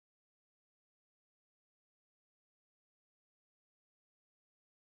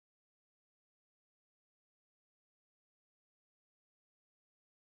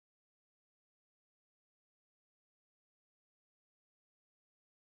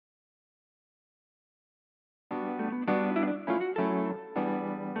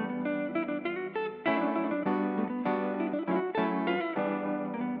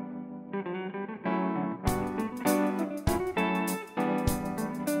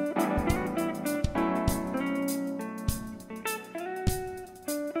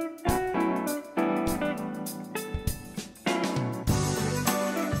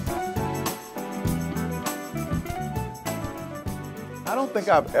I don't think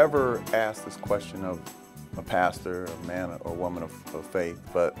I've ever asked this question of a pastor, a man or woman of faith,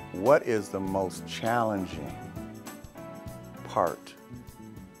 but what is the most challenging part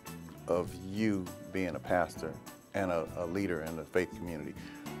of you being a pastor and a leader in the faith community?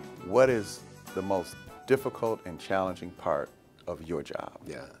 What is the most difficult and challenging part of your job?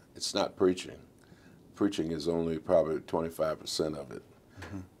 Yeah, it's not preaching. Preaching is only probably 25% of it.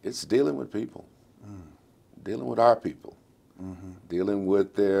 Mm-hmm. It's dealing with people, dealing with our people, dealing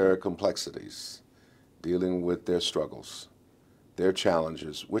with their complexities, dealing with their struggles, their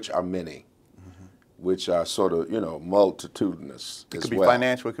challenges, which are many, which are sort of, multitudinous It as could be well.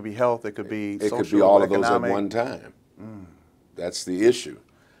 financial, it could be health, it could be social, it could be all of economic. those at one time. That's the issue.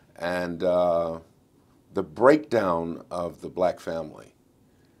 And the breakdown of the black family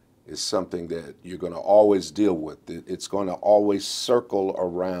is something that you're going to always deal with. It's going to always circle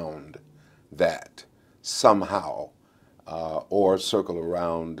around that somehow, or circle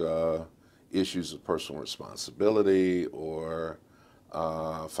around issues of personal responsibility or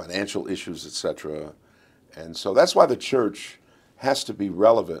financial issues, etc. And so that's why the church has to be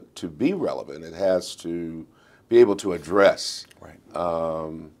relevant. To be relevant, it has to be able to address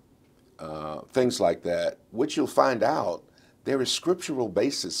things like that, which you'll find out there is scriptural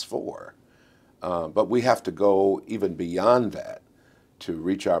basis for. But we have to go even beyond that to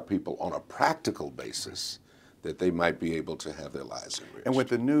reach our people on a practical basis that they might be able to have their lives enriched. And with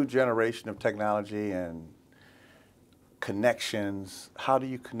the new generation of technology and connections, how do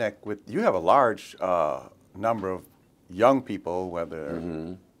you connect with, you have a large number of young people,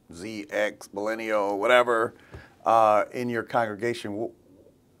 whether Z, X, millennial, whatever, in your congregation.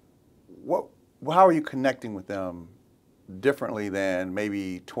 How are you connecting with them differently than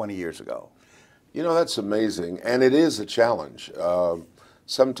maybe 20 years ago? You know, that's amazing, and it is a challenge.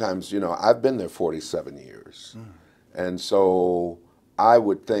 Sometimes, I've been there 47 years, and so I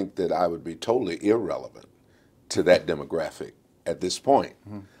would think that I would be totally irrelevant to that demographic at this point.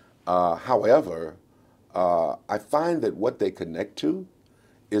 However, I find that what they connect to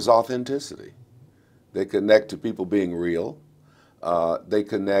is authenticity. They connect to people being real. They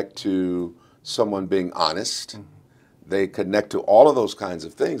connect to someone being honest. They connect to all of those kinds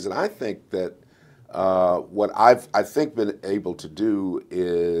of things, and I think that what I've been able to do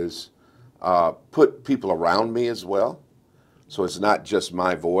is put people around me as well. So it's not just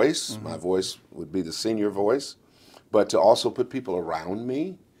my voice. My voice would be the senior voice, but to also put people around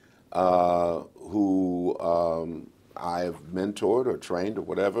me who I've mentored or trained or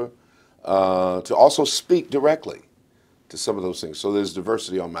whatever, to also speak directly to some of those things. So there's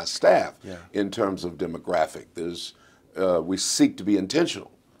diversity on my staff in terms of demographic. We seek to be intentional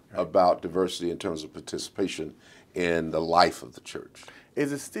about diversity in terms of participation in the life of the church.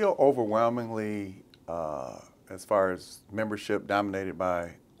 Is it still overwhelmingly, as far as membership, dominated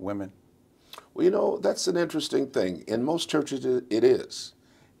by women? Well, that's an interesting thing. In most churches, it is.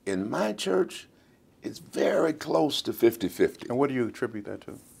 In my church, it's very close to 50-50. And what do you attribute that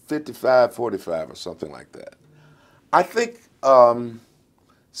to? 55-45 or something like that. I think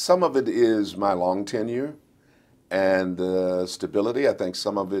some of it is my long tenure and the stability. I think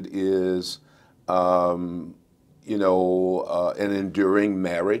some of it is, an enduring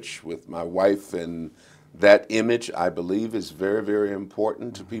marriage with my wife, and that image, I believe, is very, very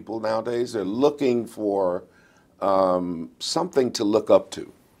important to people nowadays. They're looking for something to look up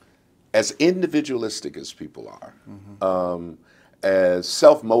to. As individualistic as people are, as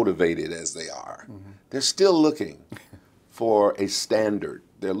self-motivated as they are, they're still looking for a standard.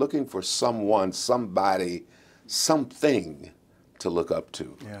 They're looking for someone, somebody, something to look up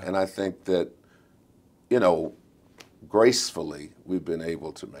to. And I think that, gracefully, we've been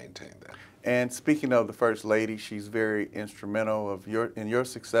able to maintain that. And speaking of the First Lady, she's very instrumental in your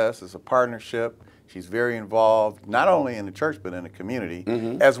success as a partnership. She's very involved, not only in the church, but in the community,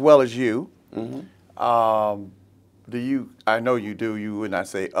 as well as you. I know you do, you would not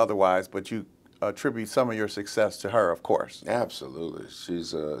say otherwise, but you attribute some of your success to her, of course. Absolutely.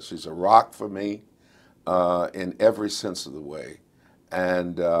 She's a rock for me in every sense of the way,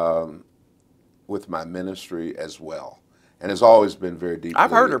 and with my ministry as well. And has always been very deep. I've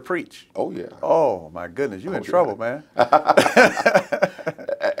heard her preach. Oh, yeah. Oh, my goodness. You're in trouble, man.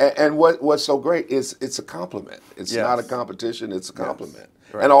 And what's so great is it's a compliment. It's not a competition. It's a compliment.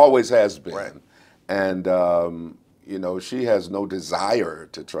 Right. And always has been. Right. And, she has no desire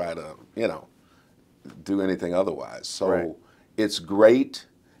to try to, do anything otherwise. So it's great.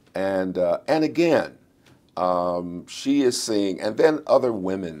 And again, she is seeing, and then other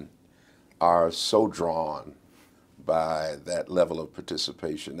women are so drawn by that level of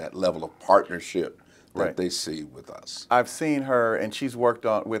participation, that level of partnership that they see with us. I've seen her, and she's worked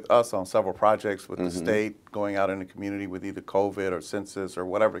with us on several projects with the state, going out in the community with either COVID or census or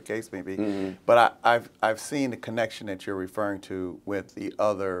whatever the case may be. But I've seen the connection that you're referring to with the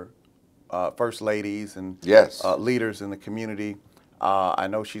other first ladies and leaders in the community. I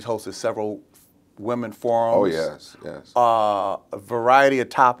know she's hosted several women forums. Oh, yes, yes. A variety of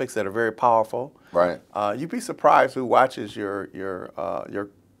topics that are very powerful. Right. You'd be surprised who watches your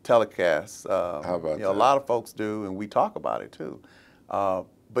telecasts. How about that? A lot of folks do, and we talk about it too.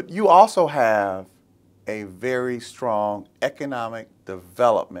 But you also have a very strong economic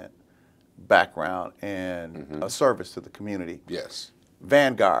development background and a service to the community. Yes.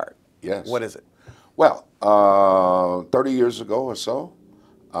 Vanguard. Yes. What is it? Well, 30 years ago or so,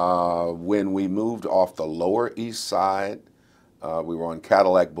 when we moved off the Lower East Side, we were on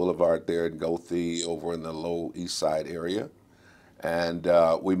Cadillac Boulevard there in Gothey, over in the Low East Side area. And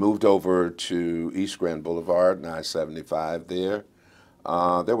we moved over to East Grand Boulevard and I-75 there.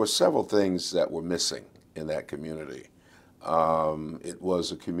 There were several things that were missing in that community. It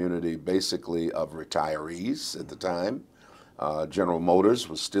was a community basically of retirees at the time. General Motors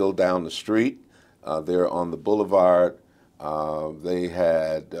was still down the street there on the boulevard. They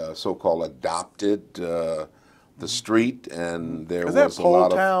had so-called adopted the street, and there was a lot of... Is that Pole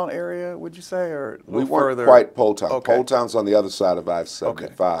Town area, would you say, or we weren't further? Quite Pole Town. Okay. Pole Town's on the other side of I-75.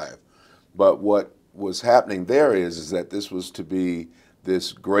 Okay. But what was happening there is that this was to be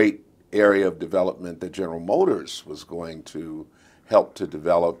this great area of development that General Motors was going to help to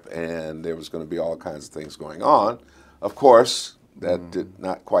develop, and there was going to be all kinds of things going on. Of course, that did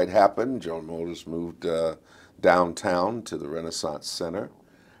not quite happen. General Motors moved downtown to the Renaissance Center,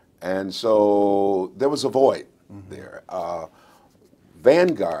 and so there was a void there.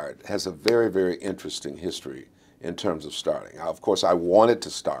 Vanguard has a very, very interesting history in terms of starting. Of course, I wanted to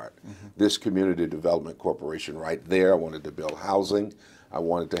start this community development corporation right there. I wanted to build housing. I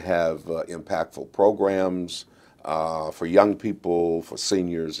wanted to have impactful programs for young people, for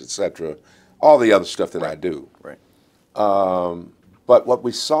seniors, etc. All the other stuff that I do. Right. But what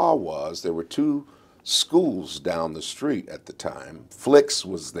we saw was there were two schools down the street at the time. Flicks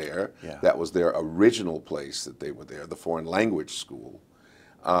was there. Yeah. That was their original place that they were there, the foreign language school.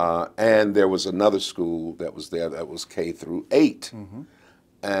 And there was another school that was there that was K through 8.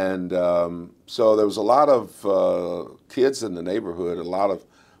 And so there was a lot of kids in the neighborhood, a lot of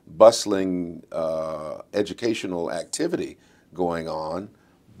bustling educational activity going on.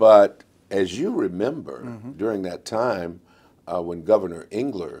 But as you remember, during that time when Governor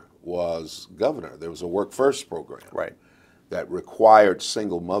Engler was governor, there was a Work First program that required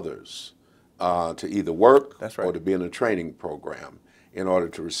single mothers to either work or to be in a training program in order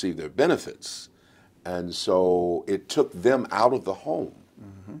to receive their benefits. And so it took them out of the home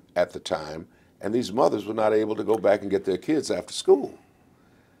at the time, and these mothers were not able to go back and get their kids after school.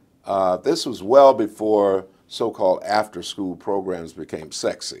 This was well before so-called after-school programs became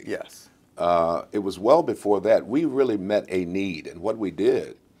sexy. Yes. It was well before that. We really met a need, and what we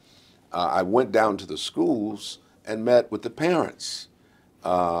did, I went down to the schools and met with the parents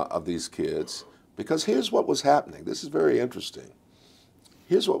of these kids, because here's what was happening. This is very interesting.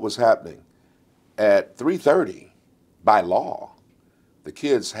 Here's what was happening. At 3:30, by law, the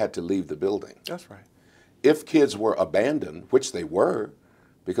kids had to leave the building. That's right. If kids were abandoned, which they were,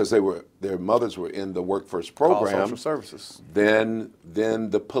 because their mothers were in the Work First program, social services. Then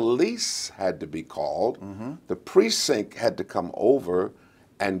the police had to be called. The precinct had to come over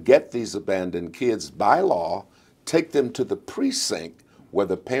and get these abandoned kids by law, take them to the precinct where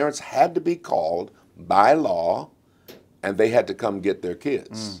the parents had to be called by law, and they had to come get their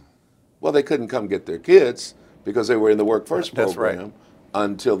kids. Well, they couldn't come get their kids because they were in the Work First program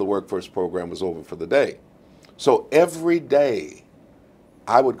until the Work First program was over for the day. So every day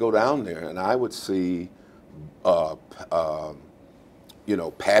I would go down there and I would see,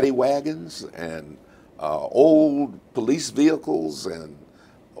 paddy wagons and old police vehicles and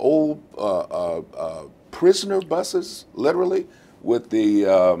old prisoner buses, literally, with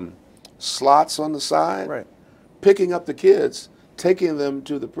the slots on the side, picking up the kids, taking them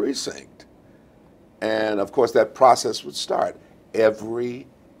to the precinct. And of course, that process would start every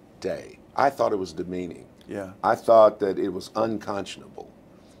day. I thought it was demeaning. Yeah. I thought that it was unconscionable.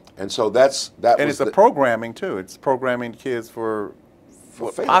 And so that and was it's the programming too. It's programming kids for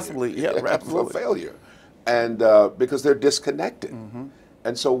failure. Possibly, for failure. And because they're disconnected.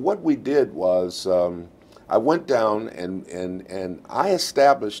 And so what we did was I went down and I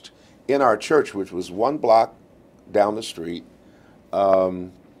established in our church, which was one block down the street,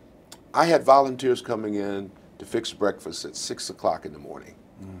 I had volunteers coming in to fix breakfast at 6 o'clock in the morning.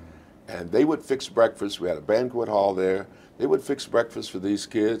 And they would fix breakfast. We had a banquet hall there. They would fix breakfast for these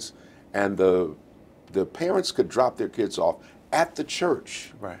kids, and the parents could drop their kids off at the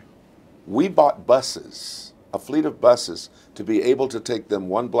church. Right. We bought buses, a fleet of buses, to be able to take them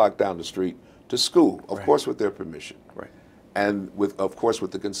 1 block down the street to school, of course with their permission. Right. And of course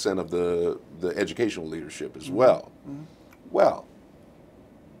with the consent of the educational leadership as well. Well,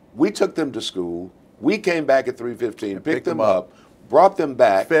 we took them to school. We came back at 3:15, picked them up, brought them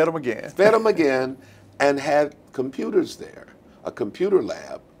back. Fed them again. And had computers there, a computer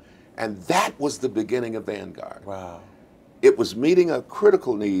lab. And that was the beginning of Vanguard. Wow. It was meeting a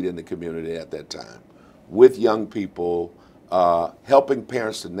critical need in the community at that time with young people, helping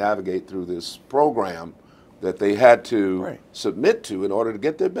parents to navigate through this program that they had to submit to in order to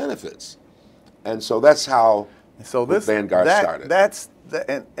get their benefits. And so that's how Vanguard started.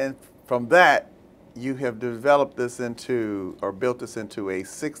 And from that, you have developed this into, or built this into, a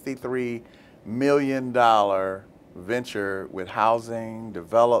 $63 million venture with housing,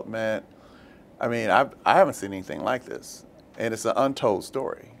 development. I mean, I haven't seen anything like this, and it's an untold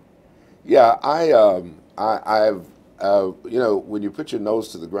story. Yeah, I've you know, when you put your nose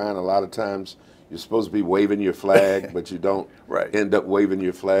to the ground, a lot of times you're supposed to be waving your flag, but you don't end up waving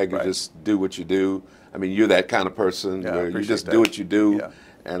your flag. You just do what you do. I mean, you're that kind of person where you just do what you do. Yeah.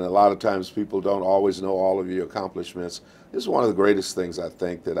 And a lot of times people don't always know all of your accomplishments. This is one of the greatest things I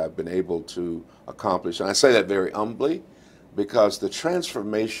think that I've been able to accomplish. And I say that very humbly because the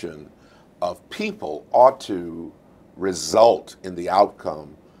transformation of people ought to result in the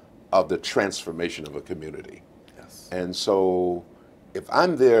outcome of the transformation of a community. Yes. And so if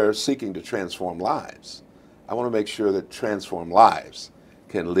I'm there seeking to transform lives, I want to make sure that transformed lives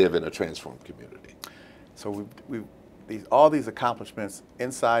can live in a transformed community. So all these accomplishments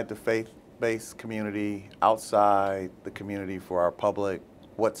inside the faith-based community, outside the community for our public.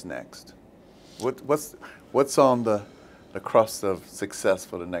 What's next? What's on the crust of success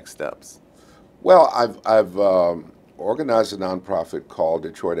for the next steps? Well, I've organized a nonprofit called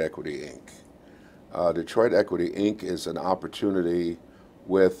Detroit Equity, Inc. Detroit Equity, Inc. is an opportunity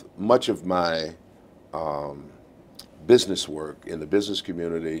with much of my business work in the business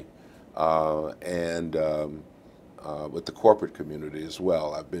community and with the corporate community as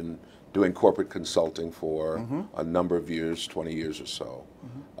well. I've been doing corporate consulting for a number of years, 20 years or so,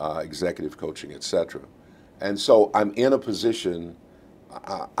 executive coaching, etc. And so I'm in a position,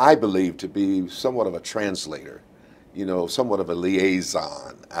 I believe, to be somewhat of a translator, you know, somewhat of a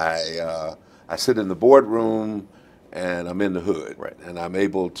liaison. I sit in the boardroom and I'm in the hood, and I'm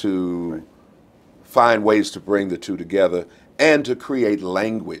able to find ways to bring the two together and to create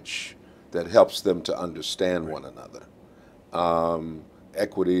language that helps them to understand one another.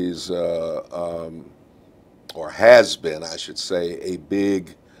 Equities, or has been, I should say, a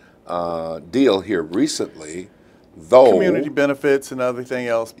big deal here recently, though community benefits and everything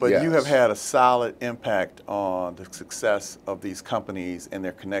else, but you have had a solid impact on the success of these companies and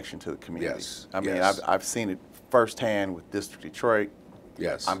their connection to the community. Yes. I mean, I've seen it firsthand with District Detroit.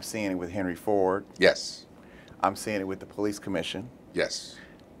 Yes. I'm seeing it with Henry Ford. Yes. I'm seeing it with the Police Commission. Yes.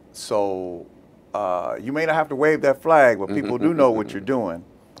 So you may not have to wave that flag, but people do know what you're doing.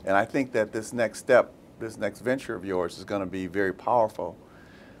 And I think that this next step, this next venture of yours is going to be very powerful,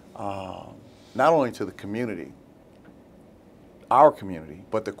 not only to the community, our community,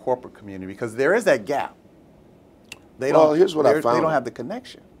 but the corporate community, because there is that gap. Here's what I found. They don't have the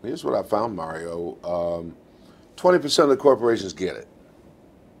connection. Here's what I found, Mario. 20% of the corporations get it.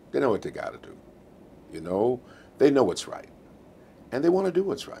 They know what they got to do. You know, they know what's right. And they want to do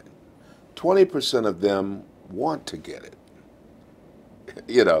what's right. 20% of them want to get it.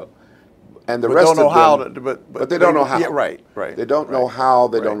 You know, and the rest don't know of them, how. But they don't know how. Yeah, right. They don't know how.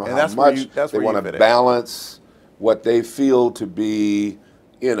 They don't know how much. They want to balance what they feel to be,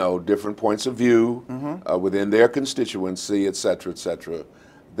 you know, different points of view within their constituency, et cetera, et cetera.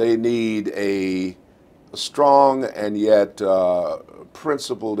 They need a strong and yet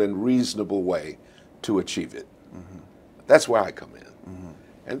principled and reasonable way to achieve it. That's where I come in.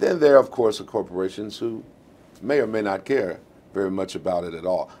 And then there, of course, are corporations who may or may not care very much about it at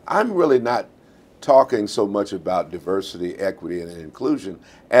all. I'm really not talking so much about diversity, equity, and inclusion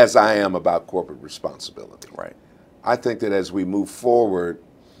as I am about corporate responsibility. Right. I think that as we move forward,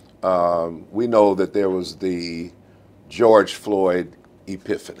 we know that there was the George Floyd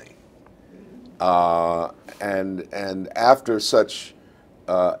epiphany. And after such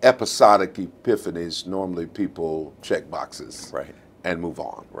episodic epiphanies, normally people check boxes and move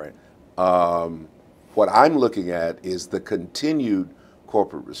on. What I'm looking at is the continued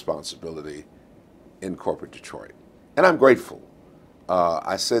corporate responsibility in corporate Detroit. And I'm grateful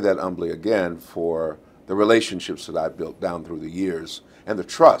I say that humbly again for the relationships that I've built down through the years and the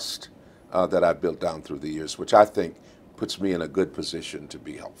trust that I've built down through the years, which I think puts me in a good position to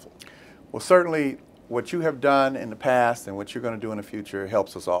be helpful. Well, certainly what you have done in the past and what you're going to do in the future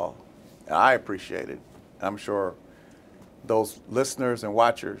helps us all. And I appreciate it. I'm sure those listeners and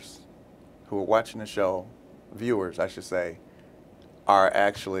watchers who are watching the show, viewers, I should say, are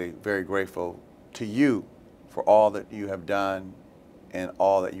actually very grateful to you for all that you have done and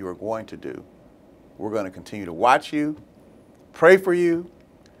all that you are going to do. We're going to continue to watch you, pray for you,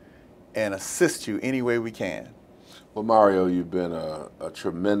 and assist you any way we can. Well, Mario, you've been a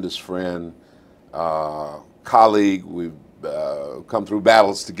tremendous friend, colleague. We've come through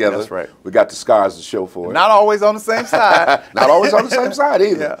battles together. That's right. We got the scars to show for it. Not always on the same side. Not always on the same side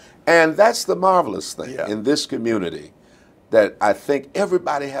either. Yeah. And that's the marvelous thing Yeah. in this community that I think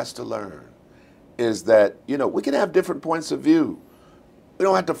everybody has to learn is that, you know, we can have different points of view. We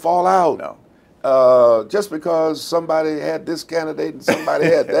don't have to fall out. No. Just because somebody had this candidate and somebody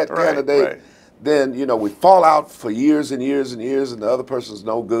had that candidate, right. then, you know, we fall out for years and years and years and the other person's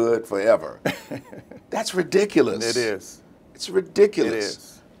no good forever. That's ridiculous. It is. It's ridiculous. It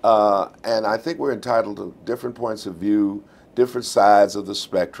is. And I think we're entitled to different points of view, different sides of the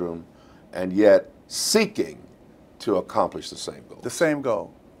spectrum, and yet seeking to accomplish the same goal. The same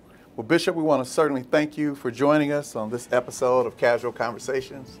goal. Well, Bishop, we want to certainly thank you for joining us on this episode of Casual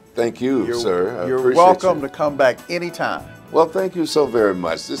Conversations. Thank you, sir. I You're appreciate welcome you. to come back anytime. Well, thank you so very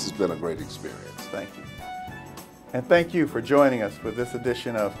much. This has been a great experience. Thank you. And thank you for joining us for this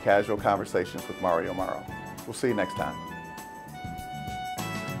edition of Casual Conversations with Mario Morrow. We'll see you next time.